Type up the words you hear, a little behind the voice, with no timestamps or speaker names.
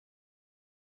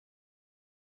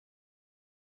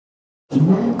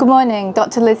Good morning,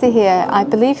 Dr. Lizzy here. I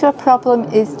believe your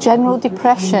problem is general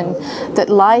depression, that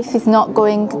life is not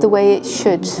going the way it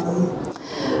should.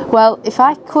 Well, if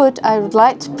I could, I would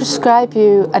like to prescribe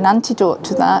you an antidote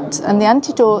to that, and the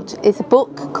antidote is a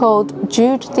book called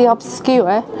Jude the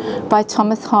Obscure by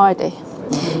Thomas Hardy.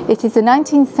 It is a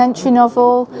 19th century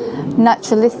novel,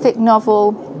 naturalistic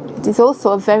novel. It is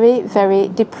also a very, very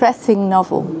depressing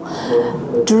novel.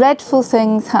 Dreadful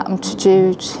things happen to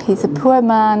Jude. He's a poor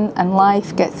man and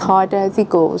life gets harder as he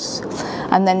goes.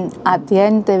 And then at the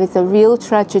end there is a real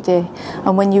tragedy.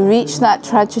 And when you reach that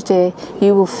tragedy,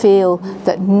 you will feel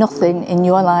that nothing in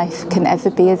your life can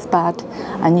ever be as bad,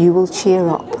 and you will cheer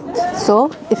up.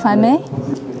 So, if I may,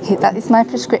 that is my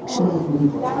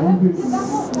prescription.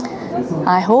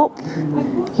 I hope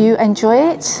you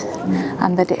enjoy it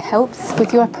and that it helps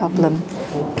with your problem.